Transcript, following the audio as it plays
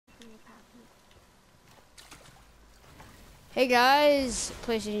Hey guys,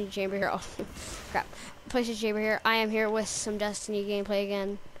 PlayStation Chamber here. Oh, crap. PlayStation Chamber here. I am here with some Destiny gameplay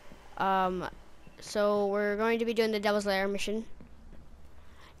again. So we're going to be doing the Devil's Lair mission.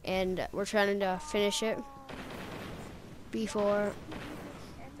 And we're trying to finish it before...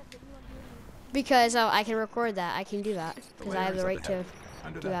 Because I can record that. I can do that. Because I have the right to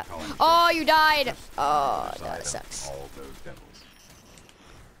do that. Oh, you died! Oh, that sucks.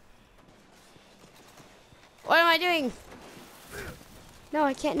 What am I doing? No,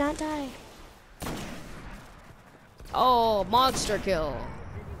 I can't not die. Oh, monster kill.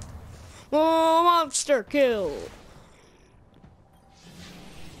 Oh, monster kill.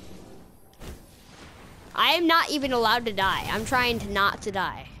 I am not even allowed to die. I'm trying to not to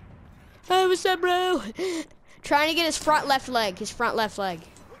die. Hey, what's up, bro? Trying to get his front left leg. His front left leg.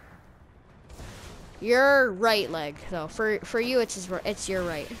 Your right leg, though. For you, it's your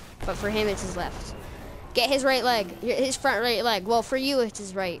right, but for him, it's his left. Get his right leg, his front right leg. Well, for you, it's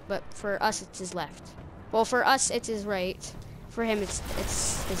his right, but for us, it's his left. Well, for us, it's his right. For him, it's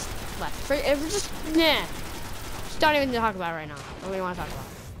his left. For just don't even talk about it right now. I don't even want to talk about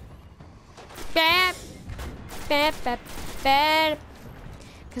it. Bap, bap, bap, bap.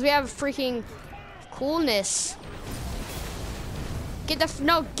 Because we have freaking coolness. Get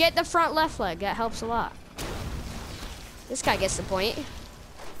the front left leg. That helps a lot. This guy gets the point.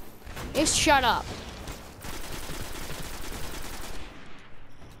 Just shut up.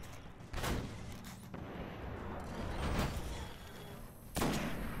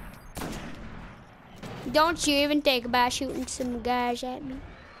 Don't you even think about shooting some guys at me.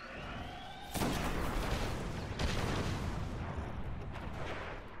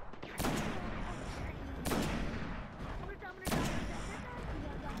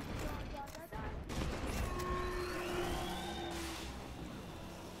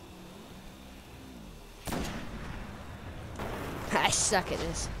 I suck at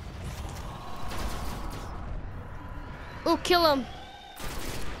this. Oh, kill him.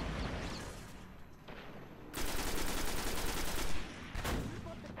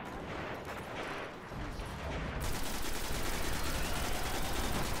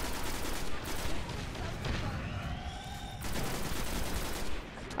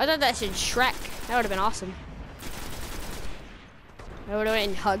 I thought that said Shrek. That would have been awesome. I would have went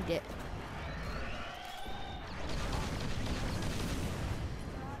and hugged it.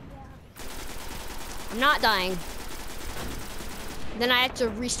 I'm not dying. Then I have to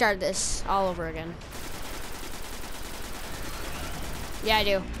restart this all over again. Yeah, I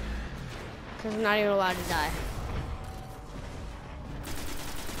do. Because I'm not even allowed to die.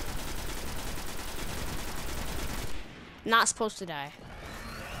 Not supposed to die.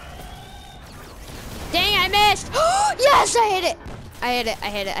 Dang, I missed! Yes, I hit it! I hit it, I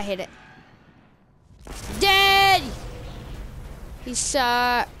hit it, I hit it. Dead! He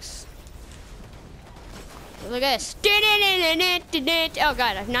sucks. Look at this. Oh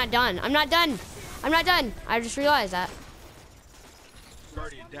god, I'm not done. I'm not done. I'm not done. I just realized that.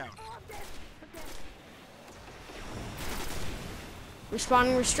 Guardian down.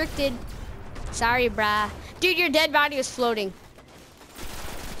 Respawning restricted. Sorry, brah. Dude, your dead body was floating.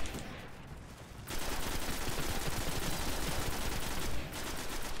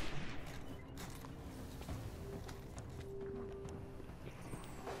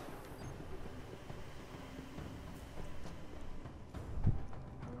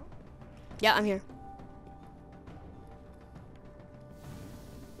 Yeah, I'm here.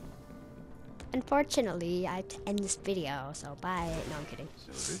 Unfortunately, I have to end this video, so bye. No, I'm kidding.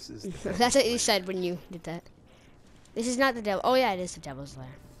 So this is That's what you said when you did that. This is not the devil. Oh yeah, it is the Devil's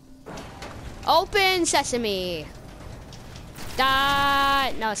Lair. Open sesame.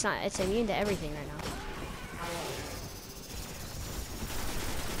 Die. No, it's not. It's immune to everything right now.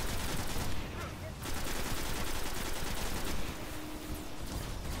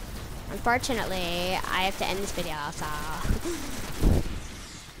 Unfortunately, I have to end this video, so...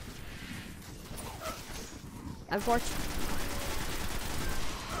 Unfortunately.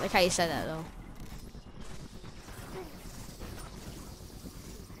 I like how you said that, though.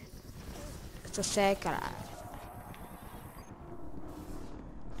 It's a secret.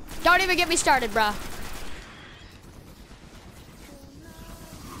 Don't even get me started, bruh.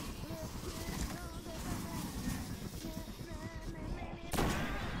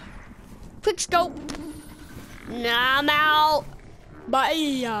 Quick scope. Nah, I'm out. Bye.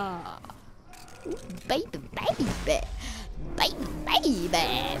 Baby, baby. Baby, baby.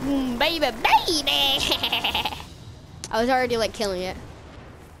 Baby, baby. I was already like killing it.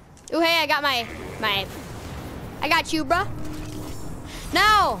 Ooh, hey, I got my I got you, bruh.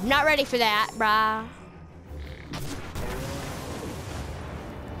 No, not ready for that, bruh.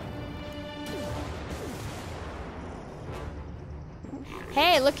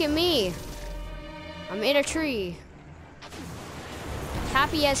 Hey, look at me. I'm in a tree.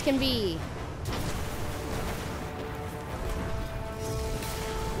 Happy as can be.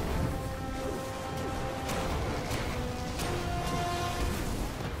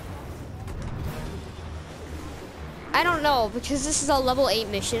 I don't know, because this is a level 8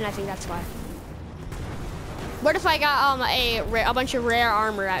 mission. I think that's why. What if I got a bunch of rare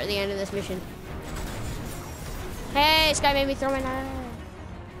armor at the end of this mission? Hey, this guy made me throw my knife.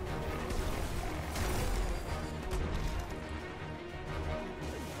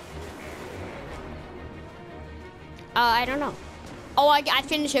 I don't know. Oh, I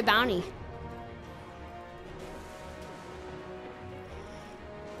finished a bounty.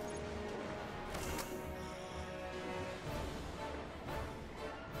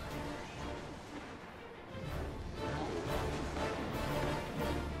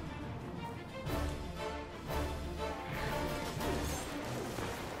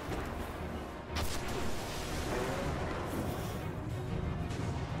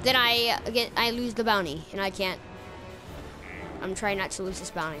 Then I lose the bounty, and I can't. I'm trying not to lose this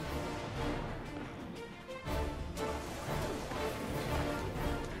bounty.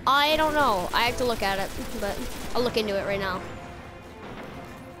 I don't know. I have to look at it, but I'll look into it right now.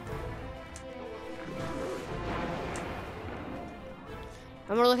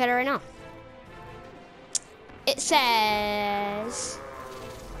 I'm gonna look at it right now. It says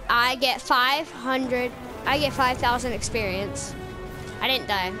I get 5,000 experience. I didn't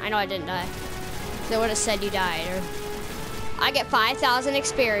die. I know I didn't die. They would have said you died. Or I get 5,000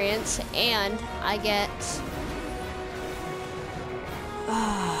 experience, and I get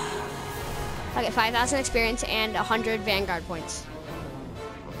 5,000 experience and 100 Vanguard points,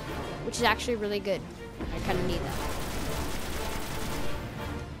 which is actually really good. I kind of need that.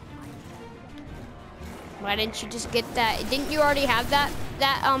 Why didn't you just get that? Didn't you already have that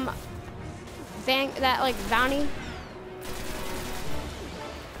like bounty?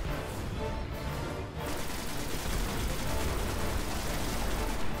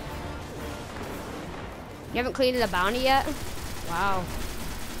 You haven't cleared the bounty yet? Wow.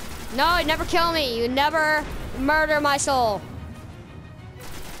 No, you never kill me. You never murder my soul.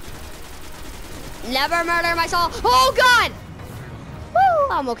 Never murder my soul. Oh, God! Woo,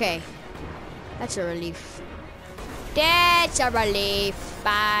 I'm okay. That's a relief. That's a relief.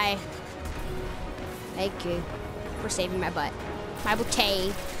 Bye. Thank you for saving my butt. My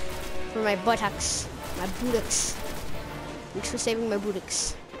buttay. For my buttocks. My buttocks. Thanks for saving my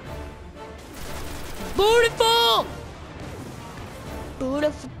buttocks. Beautiful!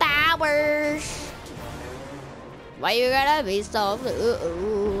 Beautiful powers. Why you gotta be so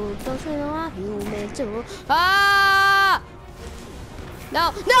blue? Don't you know I'm human too? Ah!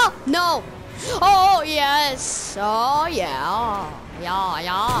 No, no, no! Oh, yes! Oh, yeah.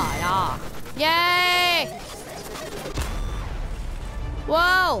 Yeah. Yay!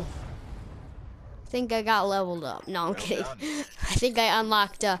 Whoa! I think I got leveled up. No, I'm kidding. I think I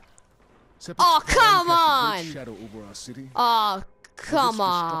unlocked Oh, come on! Oh, come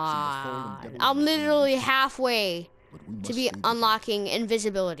on. I'm literally halfway to be unlocking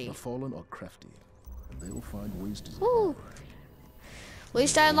invisibility. The fallen are crafty, and they will find ways to Woo. At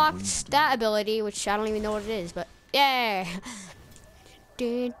least I unlocked that ability, which I don't even know what it is, but yeah.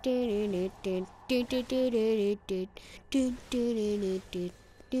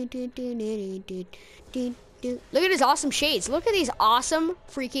 Look at his awesome shades. Look at these awesome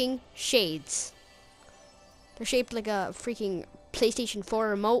freaking shades. They're shaped like a freaking PlayStation 4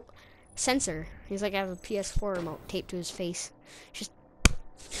 remote sensor. He's like I have a PS4 remote taped to his face. Just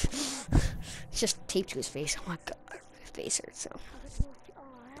it's just taped to his face. Oh my God, his face hurts so.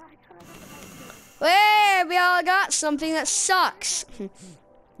 Hey, we all got something that sucks.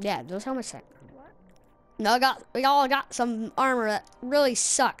 Yeah, those helmets suck. No, we all got some armor that really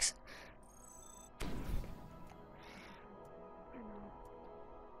sucks.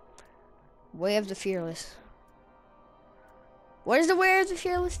 Way of the Fearless. What does the Way of the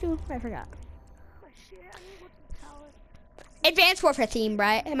Fearless do? I forgot. Advanced Warfare theme,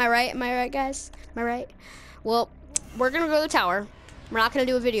 right? Am I right? Am I right, guys? Am I right? Well, we're gonna go to the tower. We're not gonna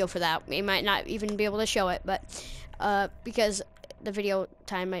do a video for that. We might not even be able to show it, but because the video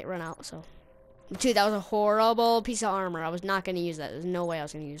time might run out. So, dude, that was a horrible piece of armor. I was not gonna use that. There's no way I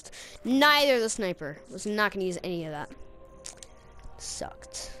was gonna use it. Neither the sniper. I was not gonna use any of that.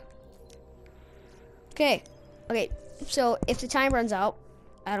 Sucked. Okay. So if the time runs out,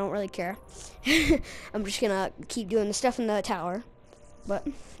 I don't really care. I'm just gonna keep doing the stuff in the tower. But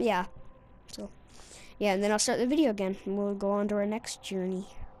yeah. So yeah, and then I'll start the video again, and we'll go on to our next journey.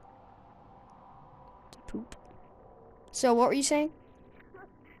 Poop. So what were you saying?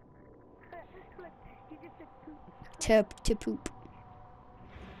 to poop.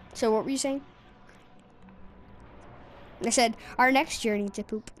 So what were you saying? I said our next journey to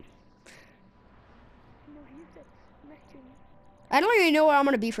poop. No, you said next journey. I don't even know what I'm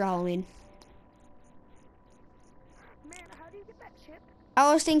gonna be for Halloween. Man, how do you get that chip?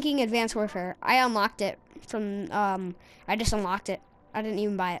 I was thinking Advanced Warfare. I unlocked it from I just unlocked it. I didn't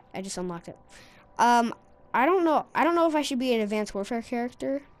even buy it. I just unlocked it. I don't know. I don't know if I should be an Advanced Warfare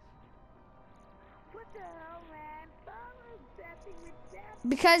character What the hell, man? Stop obsessing with that.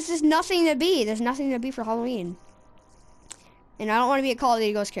 because there's nothing to be. There's nothing to be for Halloween. And I don't want to be a Call of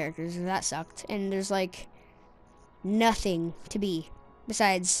Duty Ghost character because that sucked. And there's like nothing to be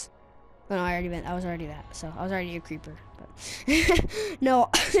besides. Well, no, I was already that. So I was already a creeper. But no,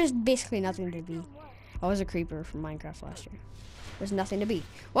 there's basically nothing to be. I was a creeper from Minecraft last year. There's nothing to be.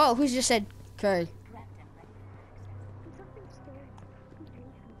 Whoa, who's just said Curry? Something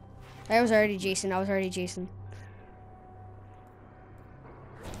scary. I was already Jason. I was already Jason.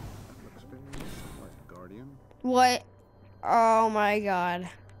 Guardian. What? Oh my god.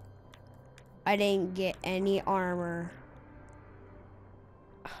 I didn't get any armor.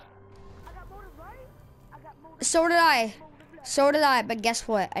 I got motive, right? I got motive. So did I. Motive left. So did I, but guess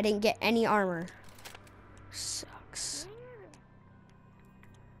what? I didn't get any armor. Sucks.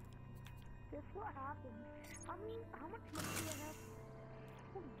 Guess what happened? How much money do I have?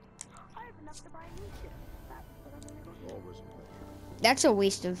 I have enough to buy a new ship. That's what I'm gonna go do. Always a pleasure. That's a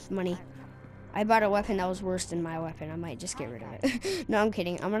waste of money. I bought a weapon that was worse than my weapon. I might just get rid of it. No, I'm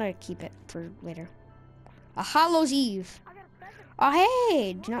kidding. I'm gonna keep it for later. A Hallows Eve. I got a present. Oh,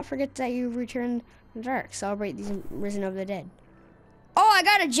 hey! Do not forget that you returned from the dark. Celebrate these risen of the dead. Oh, I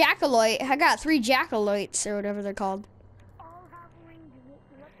got a Jackaloyte. I got 3 Jackaloytes, or whatever they're called. All Halloween.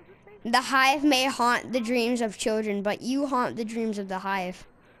 What does it say? The hive may haunt the dreams of children, but you haunt the dreams of the hive.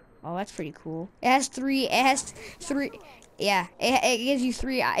 Oh, that's pretty cool. It has 3. It has 3. Yeah, it gives you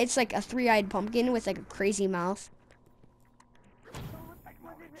 3. It's like a 3-eyed pumpkin with like a crazy mouth. So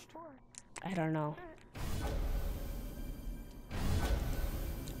what is it for? I don't know.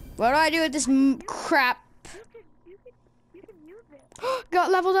 What do I do with this crap? You can use it.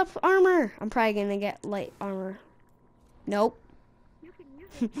 Got leveled up armor. I'm probably gonna get light armor. Nope. You can use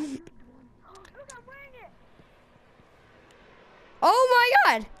it. I used one. Look, I'm wearing it. Oh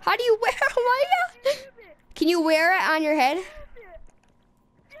my god! How do you wear? Oh my god! Use it. Can you wear it on your head? Use it.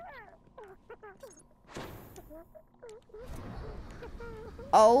 Yeah.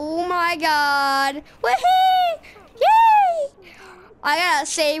 Oh my god! Woohoo! Yay! I gotta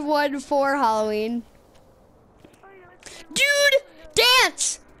save one for Halloween. Dude,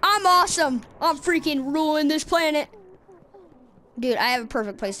 dance! I'm awesome. I'm freaking ruling this planet. Dude, I have a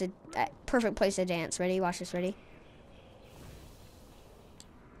perfect place to dance. Ready? Watch this. Ready?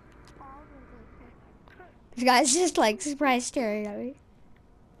 This guy's just like surprised staring at me.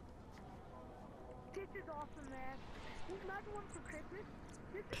 This is awesome, man. Imagine one for Christmas.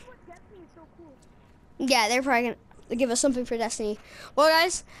 This is what Destiny is so cool. Yeah, they're probably gonna give us something for Destiny. Well,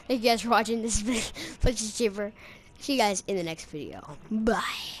 guys, thank you guys for watching. This has been Punch Chamber. See you guys in the next video. Bye.